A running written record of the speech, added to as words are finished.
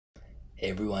Hey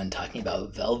everyone, talking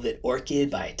about Velvet Orchid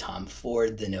by Tom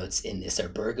Ford. The notes in this are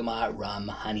bergamot, rum,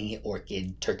 honey,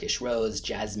 orchid, Turkish rose,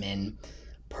 jasmine,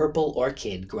 purple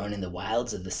orchid grown in the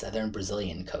wilds of the southern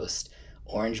Brazilian coast,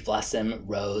 orange blossom,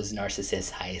 rose, narcissus,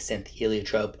 hyacinth,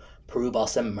 heliotrope, Peru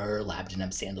balsam, myrrh,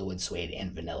 labdanum, sandalwood, suede,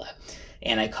 and vanilla.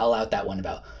 And I call out that one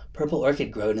about purple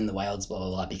orchid grown in the wilds, blah, blah,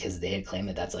 blah, because they had claimed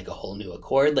that that's like a whole new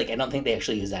accord. Like, I don't think they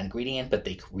actually use that ingredient, but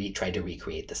they tried to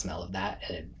recreate the smell of that,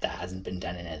 and that hasn't been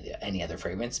done in any other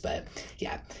fragrance. But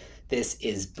yeah, this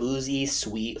is boozy,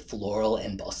 sweet, floral,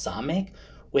 and balsamic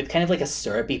with kind of like a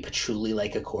syrupy patchouli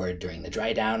like accord during the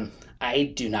dry down. I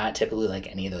do not typically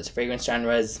like any of those fragrance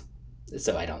genres,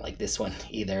 so I don't like this one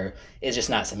either. It's just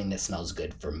not something that smells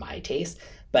good for my taste,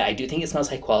 but I do think it smells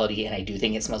high quality, and I do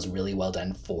think it smells really well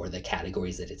done for the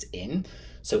categories that it's in.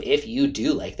 So if you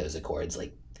do like those accords,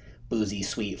 like boozy,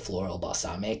 sweet, floral,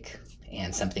 balsamic,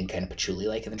 and something kind of patchouli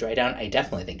like in the dry down, I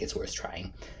definitely think it's worth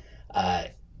trying.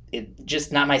 It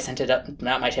just not my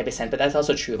not my type of scent, but that's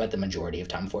also true about the majority of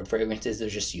Tom Ford fragrances. They're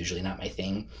just usually not my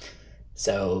thing.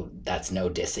 So that's no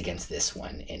diss against this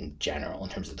one in general in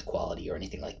terms of the quality or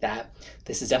anything like that.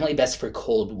 This is definitely best for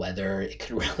cold weather. It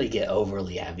could really get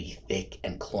overly heavy, thick,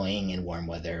 and cloying in warm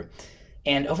weather.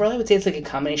 And overall, I would say it's like a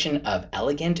combination of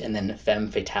elegant and then femme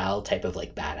fatale type of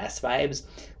like badass vibes.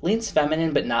 Leans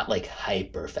feminine, but not like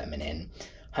hyper feminine.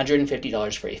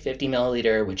 $150 for a 50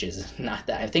 milliliter, which is not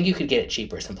that. I think you could get it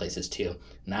cheaper some places too.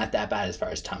 Not that bad as far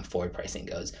as Tom Ford pricing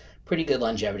goes. Pretty good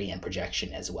longevity and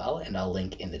projection as well, and I'll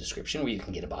link in the description where you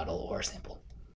can get a bottle or a sample.